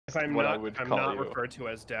If I'm what not, I would I'm call not you. referred to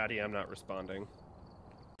as daddy, I'm not responding.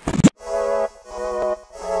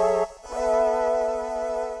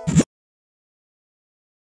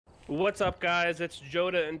 What's up, guys? It's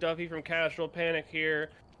Jhota and Duffy from Casual Panic here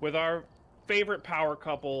with our favorite power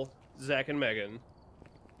couple, Zach and Meagan.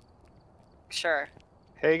 Sure.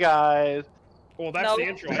 Hey guys. Well, that's Nope. the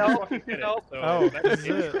intro. I Nope. just fucking did it. Nope. So Oh, that's this is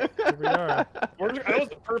the intro. it. Here we are. That was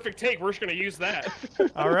the perfect take. We're just gonna use that.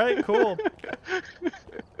 All right, cool.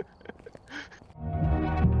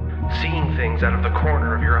 Seeing things out of the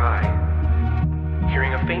corner of your eye.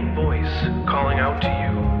 Hearing a faint voice calling out to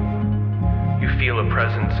you. You feel a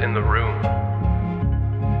presence in the room.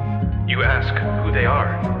 You ask who they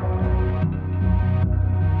are.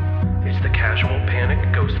 It's the Casual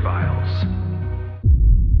Panic Ghost Files.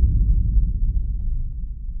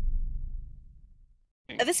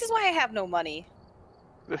 This is why I have no money.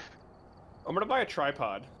 I'm gonna buy a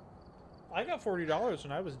tripod. I got $40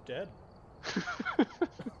 when I was dead.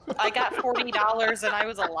 I got $40 and I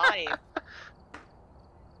was alive.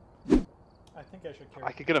 I think I should carry.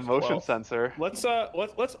 I could get a motion Well, sensor. Let's I'm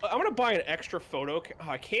gonna buy an extra photo.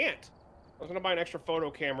 I can't. I was gonna buy an extra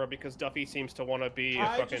photo camera because Duffy seems to want to be a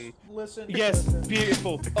fucking. Listen. Yes, listen.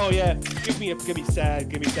 beautiful. Oh yeah, give me sad,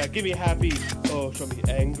 give me sad, give me happy. Oh, show me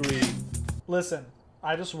angry. Listen,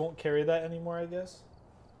 I just won't carry that anymore, I guess.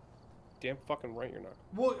 Damn fucking right you're not.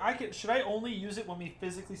 Well, I can. Should I only use it when we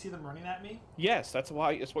physically see them running at me? Yes, that's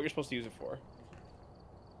why. It's what you're supposed to use it for.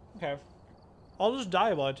 Okay. I'll just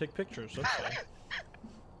die while I take pictures. That's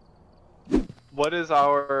fine. What is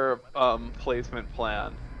our placement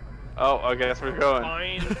plan? Oh, I guess we're going.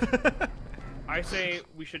 I say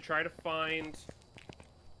we should try to find.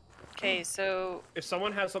 Okay, so If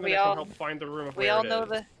someone has something We that all- can help find the room of we where all it know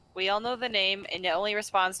is. we all know the name, and it only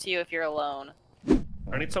responds to you if you're alone.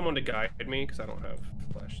 I need someone to guide me because I don't have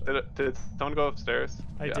flashlight. Did someone go upstairs?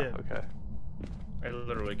 I yeah, did. Okay. I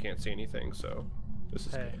literally can't see anything, so this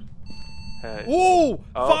is Hey. good. Hey. Ooh!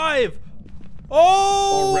 Oh. 5!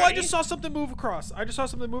 Oh! I Already? just saw something move across. I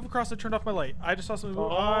turned off my light. I just saw something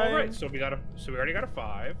move. All right, so we already got a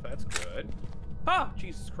 5. That's good. Ah,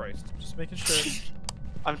 Jesus Christ! Just making sure.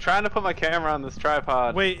 I'm trying to put my camera on this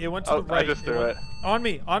tripod. Wait, it went to Oh, the right. I just threw went... On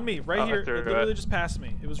me, right Oh, I here. threw It it. literally just passed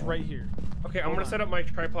me. It was right here. Okay, I'm Hold gonna on. set up my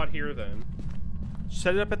tripod here then.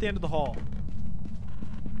 Set it up at the end of the hall.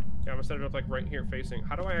 Yeah, I'm gonna set it up like right here, facing.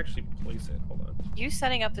 How do I actually place it? Hold on. You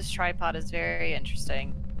setting up this tripod is very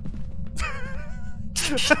interesting.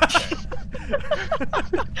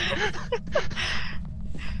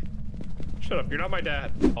 Shut up! You're not my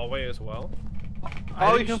dad. Hallway as well.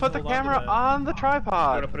 Oh, you can put the camera on the I'm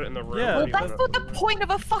tripod. gonna put it in the room. Yeah. Or Well, do you that's wanna- what the point of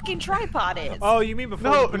a fucking tripod is. Oh, you mean before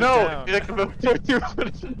No, you put no. it down.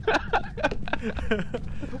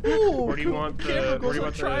 Ooh, Where do you want the camera goes where do you on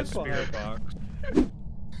want the tripod. spirit box?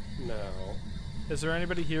 No. Is there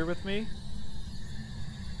anybody here with me?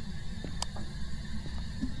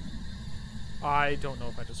 I don't know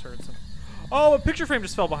if I just heard some. Oh, a picture frame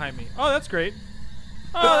just fell behind me. Oh, that's great.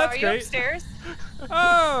 Oh, that's Are you great. upstairs? Oh,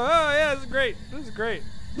 yeah, this is great. This is great.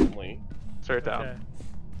 Straight down. Okay.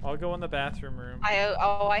 I'll go in the bathroom room. I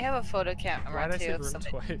have a photo camera Why'd I too. say if room somebody-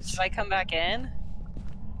 twice? Should I come back in?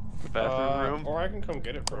 The bathroom room. Or I can come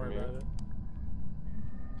get it Don't from worry you. about it.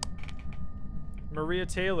 Maria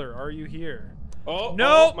Taylor, are you here? Oh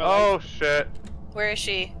No! my Oh light. shit. Where is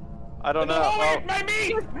she? I don't know. No, Oh, wait, by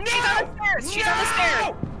me! No! She's on the stairs! She's on the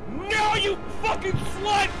stairs! No, you fucking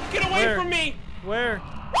slut! Get away Where? from me! Where?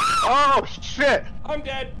 oh shit. I'm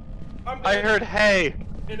dead. I'm dead. I heard hey.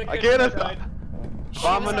 In the I kitchen, get it. died.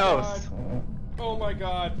 Vamonos. Oh my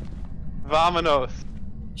god. Vamonos.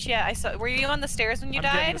 Yeah, I saw. Were you on the stairs when you I'm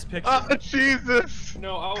getting died? this picture. Oh Jesus.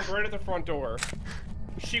 No, I was right at the front door.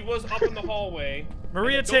 She was up in the hallway.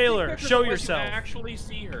 Maria And don't take Taylor, pictures show unless yourself. You actually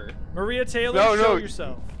see her. Maria Taylor, No, show no.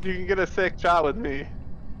 yourself. You can get a sick shot with me.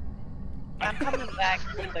 I'm coming back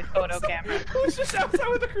with the photo camera. I was just outside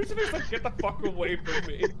with the crucifix. Like, get the fuck away from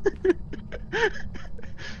me.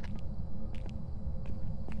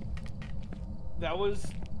 That was.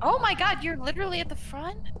 Oh my god, you're literally at the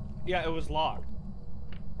front? Yeah, it was locked.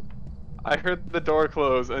 I heard the door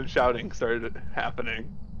close and shouting started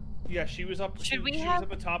happening. Yeah, she was up. Should we she have-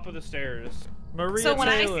 was at the top of the stairs. Maria So when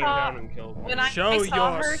I Taylor. saw- Down and killed me. When I Show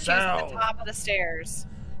saw her, she was at yourself. the top of the stairs.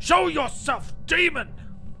 Show yourself, demon!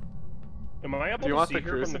 Am I able Do you to want see the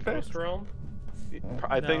her from the crucifix? ghost realm?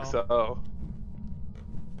 I think No. so.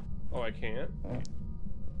 Oh, I can't.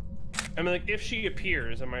 I mean, like, if she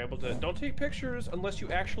appears, am I able to? Don't take pictures unless you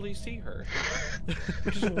actually see her.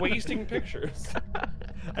 You're just wasting pictures.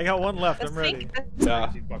 I got one left. I'm ready. Yeah.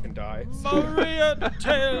 Crazy fucking die. Maria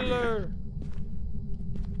Taylor.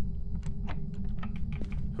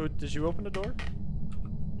 Who did you open the door?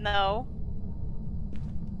 No.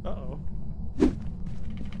 Uh-oh.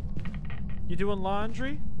 You doing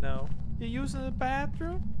laundry? No. You using the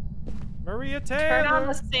bathroom? Maria Taylor. Turn on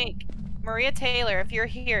the sink. Maria Taylor, if you're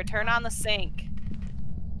here, turn on the sink.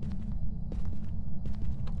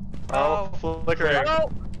 Oh, flickering. Oh,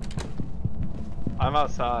 I'm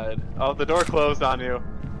outside. Oh, the door closed on you.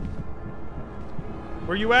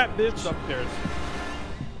 Where you at, It's bitch? upstairs.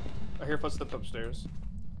 I hear footsteps upstairs.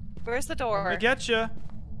 where's the I'm door? gonna get you.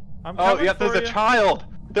 I'm Oh, coming yeah, for there's a ya. child.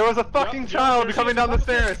 There was a fucking child there coming she is. down the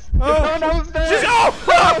stairs. Oh, There's no one downstairs. she's-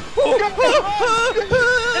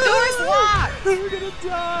 The door's locked! I'm gonna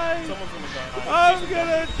die. Someone's gonna die. I'm Jason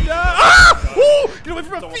gonna got him. die. Ah! Ooh! Get away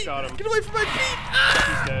from my Someone feet! got him. Get away from my feet!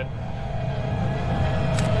 He's dead.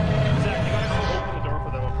 Zach, you gotta go open the door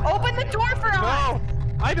for them. I'm pretty Open the sure. door for us! No,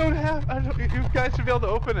 I don't have. You guys should be able to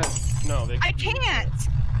open it. No, they. I can't!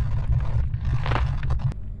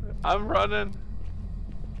 I'm running.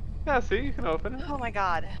 Yeah, see, you can open it. Oh my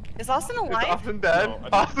god. Is Austin Is alive? Austin dead? No, I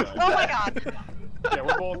think Austin's he's dead. Oh my god. Yeah,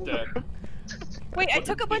 we're both dead. Wait, I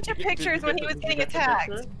took a bunch of Did you pictures get when he the- was did you getting get the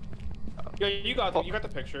attacked. picture? Yeah, you got the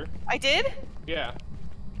picture. I did? Yeah.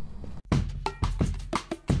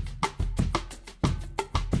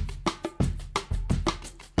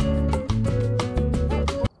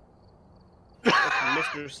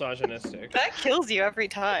 Mr. Misogynistic. That kills you every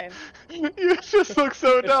time. You just look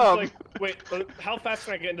so It's just dumb. like, wait, how fast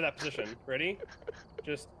can I get into that position? Ready?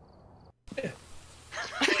 Just.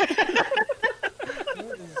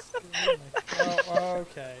 Oh,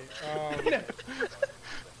 okay.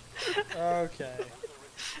 Okay.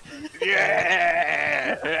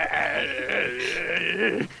 Yeah.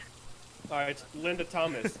 Alright, it's Linda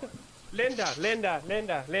Thomas. Linda, Hey,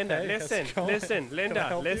 listen, how's it going? listen, Can I Linda,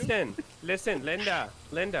 help you? listen, Linda.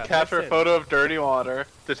 Capture a listen. photo of dirty water,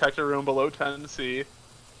 detect a room below 10C,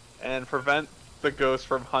 and prevent the ghost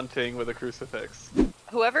from hunting with a crucifix.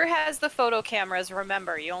 Whoever has the photo cameras,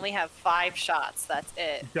 remember, you only have 5 shots. That's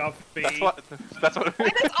it. Duffy. That's what. That's what. Why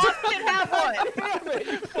does Austin have one?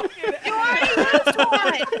 You already used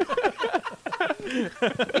one!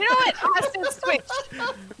 You know what? Austin switched.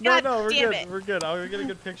 No, God we're damn good. it. We're good. I'll get a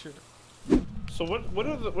good picture. So what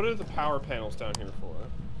are the power panels down here for?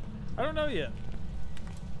 I don't know yet.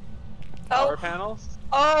 Power Oh, panels?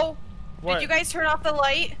 oh. What? Did you guys turn off the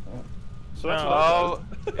light? So that's No. what Oh,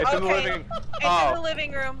 it's in the Okay. living. It's in the Oh,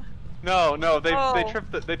 living room. no, they Oh.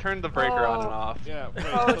 tripped. They turned the breaker on and Oh. off. Yeah. Wait,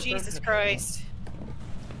 Oh, so Jesus turn- Christ.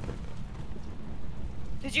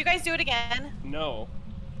 Did you guys do it again? No.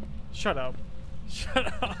 Shut up. Shut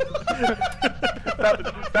up.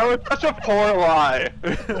 That was such a poor lie.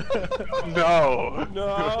 No. No.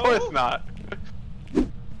 Of course not.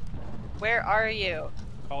 Where are you?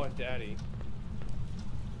 Call it daddy.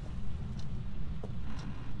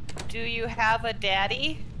 Do you have a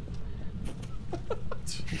daddy?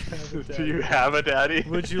 Do you have a daddy?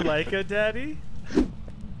 Would you like a daddy?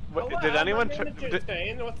 Did anyone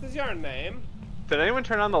What is your name? did anyone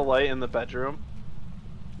turn on the light in the bedroom?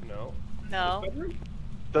 No. No. Bedroom?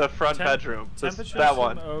 The front Temp- bedroom. Temperature That seem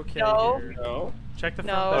one. Okay. No. Here. No. Check the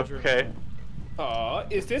No. front bedroom.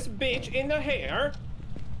 Okay. Is this bitch in the hair?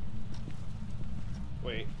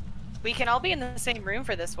 Wait. We can all be in the same room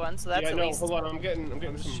for this one, so that's yeah, at no, least. hold on. I'm getting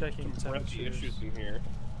just some, checking some breath temperatures. issues in here.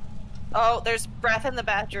 Oh, there's breath in the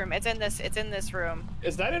bathroom. It's in this room.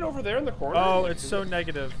 Is that it over there in the corner? Oh, Like, it's is so it-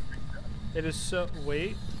 negative. It is so.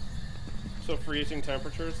 Wait. So freezing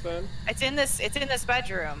temperatures then? It's in this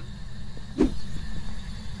bedroom.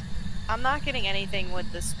 I'm not getting anything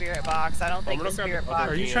with the spirit box. I don't think gonna the grab spirit the box.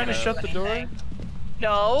 other Are you is trying to gonna shut do the door? anything.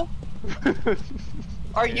 No.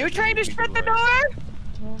 Are you trying to shut the door?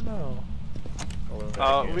 Oh no.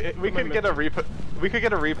 We could get a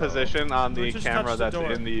reposition on the Or just camera touch the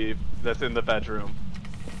that's door. in the bedroom.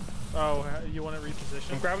 Oh, you want it I'm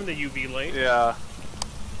repositioned? grabbing the UV light. Yeah.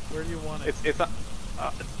 Where do you want it? It's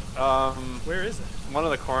Where is it? one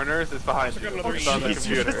of the corners is behind Took you. another It's on the jeez,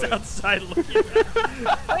 You're computer. just outside looking. At it.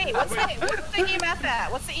 Wait, what's the EMF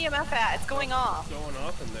at? What's the EMF at? It's going off. Going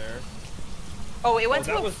off in there. Oh, it went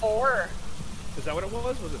that to a was- 4. Is that what it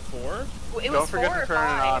was? Was it 4? It Don't was forget 4 to or turn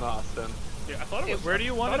 5. it on, Austin. Yeah, I thought it was. Where do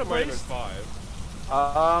you want I it thought it might have been placed? 5.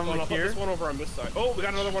 Oh, no, I thought here? this one over on this side. Oh, we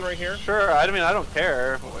got another one right here. Sure. I mean, I don't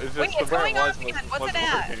care. It's just Wait, it's the way going it was off again. was What's it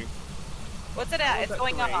at? working. What's it at? What It's was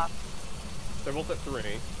going that, 3? off. They're both at 3.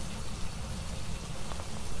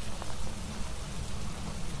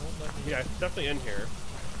 Yeah, it's definitely in here.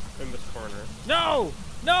 In this corner. No!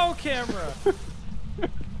 No, camera!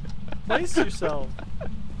 Nice yourself.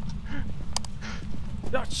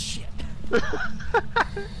 Oh, shit.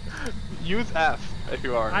 Use F if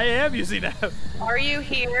you are. I am using F. Are you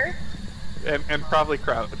here? And probably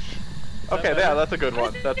crouch. Okay, better? yeah, that's a good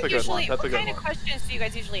one. That's a good one. That's a What good kind of one. questions do you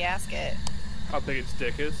guys usually ask it? How big its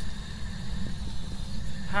dick is.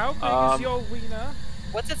 How big is your wiener?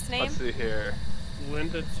 What's its name? Let's see here.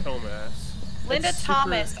 Linda Thomas. Linda It's super-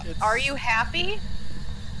 Thomas. it's- Are you happy?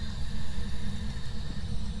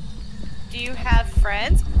 Do you have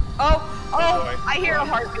friends? Oh, boy. I hear a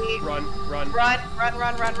heartbeat. Run. Run.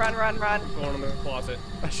 Going in the closet.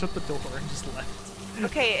 I shut the door and just left.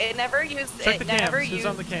 Okay, it never used. Check it the never cams. Who's used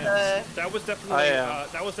on the cams? That was definitely am.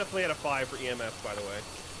 that was definitely at a 5 for EMF, by the way.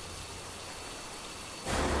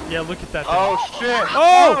 Yeah, look at that thing. Oh shit!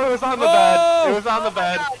 Oh! It was on the Oh! bed. It was on the Oh my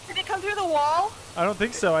bed. God, did it come through the wall? I don't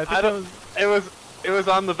think so. I think I that don't. was. It was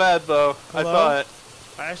on the bed though. I Hello? saw it.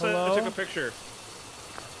 I actually Hello? took a picture.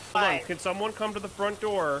 Hold on. Fine. Can someone come to the front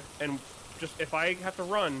door and just if I have to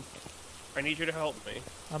run, I need you to help me.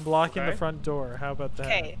 I'm blocking the Okay. front door. How about that?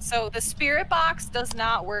 Okay, so the spirit box does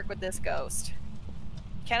not work with this ghost.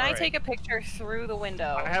 Can I Alright. take a picture through the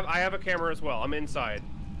window? I have a camera as well. I'm inside.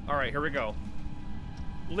 All right, here we go.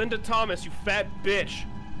 Linda Thomas, you fat bitch.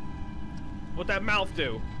 What that mouth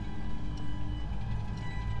do?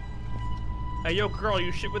 Hey, yo, girl,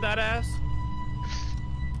 you shit with that ass?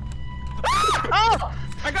 Oh!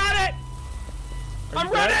 I got it! Are I'm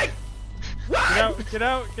you dead? running! Get out! Get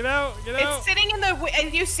out! Get out! Get out! It's sitting in the.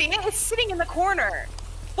 And you see it? It's sitting in the corner.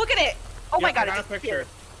 Look at it. Oh my Yep, God! I got It's a picture.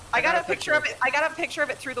 I got a picture of it. I got a picture of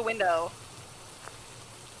it through the window.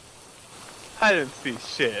 I didn't see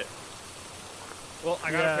shit. Well,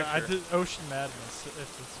 I got yeah, a I picture. did Ocean Madness.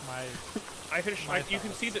 If it's my. You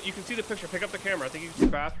can see the picture. Pick up the camera. I think you can see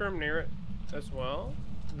the bathroom near it as well.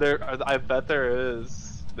 I bet there is.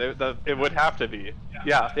 It would have to be.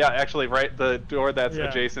 Yeah. Actually, right. The door that's Yeah.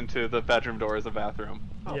 adjacent to the bedroom door is a bathroom.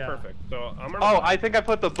 Oh, Yeah. perfect. So I'm gonna. Oh, I think I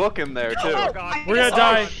put the book in there too. Oh, God. I We're gonna just-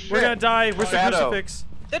 die. shit. We're gonna die. Where's the Shadow. crucifix?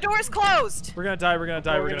 The door's closed. We're gonna die. We're gonna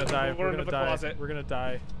die. We're We're gonna gonna- die. we're We're into gonna the die. closet. We're gonna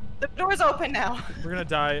die. The door's open now. We're gonna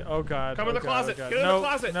die. Oh God. Come in oh the God, closet. Oh God. Get in no, the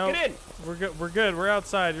closet. No. Get in. We're good. We're good. We're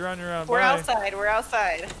outside. You're on your own. We're Bye. outside. We're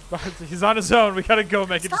outside. He's on his own. We gotta go,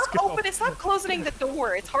 Megan. Just Stop go. opening. Stop closing the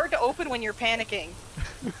door. It's hard to open when you're panicking.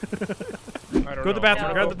 I don't Go to the know. bathroom.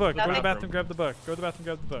 No, Grab the book. Go to the nothing. bathroom. Grab the book. Go to the bathroom.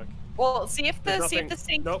 Grab the book. Well, see if the There's nothing-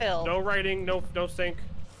 sink nope, filled. No writing. No sink.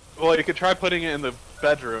 Well, you could try putting it in the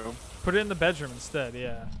bedroom. Put it in the bedroom instead.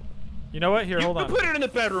 Yeah. You know what? Here, You hold can on. put it in the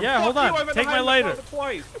bedroom. Yeah, Fuck hold on. You, I've been Take my hiding lighter. the closet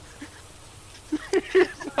twice.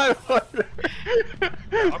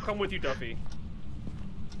 I'll come with you, Duffy.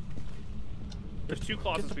 There's 2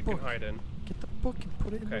 closets the we can book. hide in. Get the book and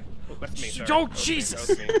put it in. Okay. Oh, that's me. Shh, Sorry. oh, That was me, Jesus.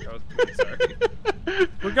 That was me. Sorry.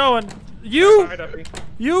 We're going. You. Bye, Duffy.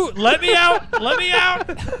 You. Let me out. Let me out.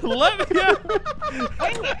 Let me out.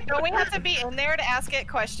 Wait, don't we have to be in there to ask it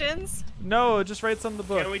questions? No, it just writes on the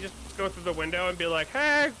book. Can we just go through the window and be like,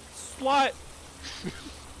 hey, slut?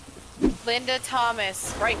 Linda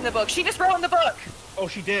Thomas, right in the book. She just wrote in the book. Oh,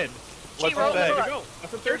 she did. She What's wrote it say? in the There you book. go.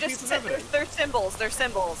 That's what They're 13th just of evidence. they're symbols. They're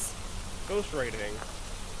symbols. Ghost rating.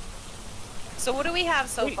 So what do we have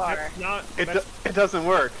so Wait, far? that's not. It doesn't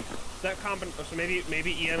work. That so maybe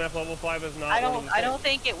EMF level 5 is not. I one of the don't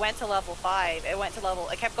things. think it went to level 5. It went to level.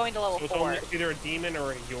 It kept going to level So it's 4. only either a demon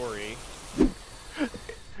or a Yori.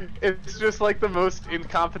 It's just like the most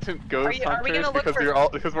incompetent ghost are we hunters gonna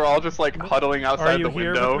look because we're all just like huddling outside you the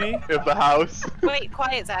here window with me? of the house. Wait,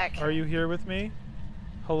 quiet, Zach. Are you here with me?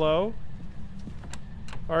 Hello?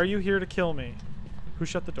 Are you here to kill me? Who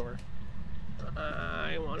shut the door?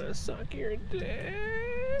 I want to suck your dick.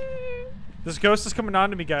 This ghost is coming on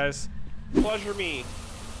to me, guys. Pleasure me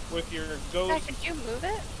with your Zach, ghost did you move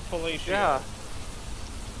it? fellatio. Yeah,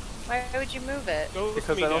 Why would you move it? Ghost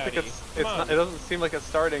because me, I don't daddy. think it's Come not. on. It doesn't seem like it's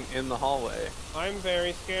starting in the hallway. I'm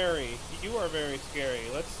very scary. You are very scary.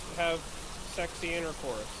 Let's have sexy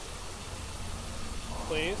intercourse.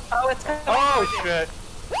 Please. Oh, it's coming. Oh shit!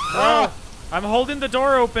 Oh, I'm holding the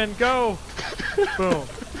door open. Go. Boom.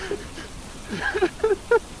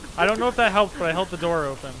 I don't know if that helped, but I held the door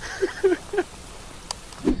open.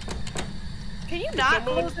 Can you not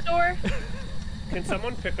Someone- close the door? Can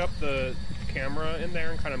someone pick up the camera in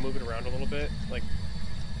there and kind of move it around a little bit? Like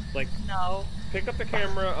No. pick up the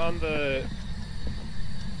camera on the.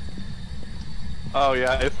 Oh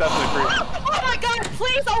yeah, it's definitely creepy. Oh my God!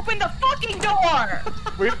 Please open the fucking door!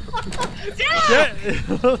 Zach!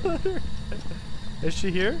 Yeah. Is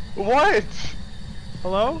she here? What?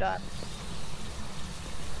 Hello? Done.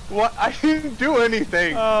 What? I didn't do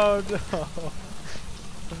anything. Oh no.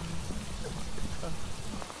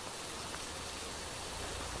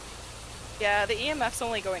 Yeah, the EMF's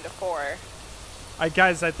only going to 4.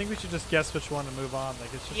 Guys, I think we should just guess which one to move on.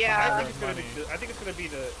 Like it's just Yeah. I think it's gonna be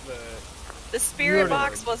The spirit Yuri.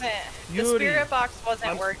 box wasn't. The Yuri. spirit box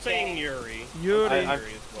wasn't I'm working. saying Yuri. Yuri. I-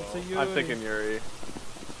 Yuri as well. It's a Yuri. I'm thinking Yuri.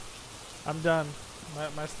 I'm done.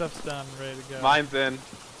 My stuff's done, ready to go. Mine's in.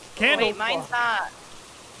 Candle. Wait, mine's not.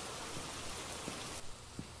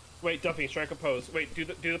 Wait, Duffy, strike a pose. Wait, do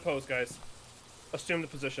the pose, guys. Assume the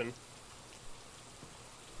position.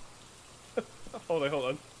 Hold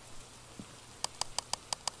on.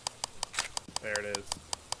 There it is.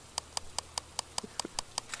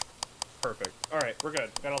 Perfect. Alright, we're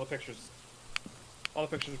good. Got all the pictures. All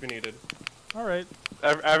the pictures we needed. All right.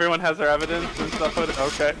 Everyone has their evidence and stuff.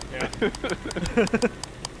 Okay. Yeah.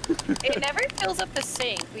 It never fills up the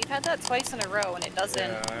sink. We've had that twice in a row, and it doesn't.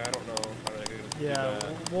 Yeah, I don't know how to do Yeah.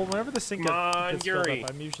 that. Well, whenever the sink Come on, gets filled Yuri. up,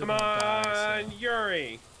 I'm usually Come gonna die, on,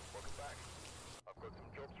 Yuri. so.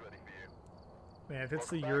 Man, if it's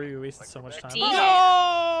the Yuri, we wasted so much time.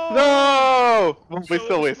 Damn. No! We So it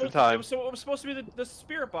still was wasted supposed- time. So it was supposed to be the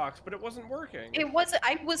spirit box, but it wasn't working. It wasn't.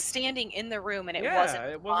 I was standing in the room, and it yeah, wasn't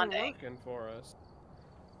it wasn't responding. working for us.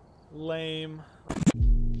 Lame.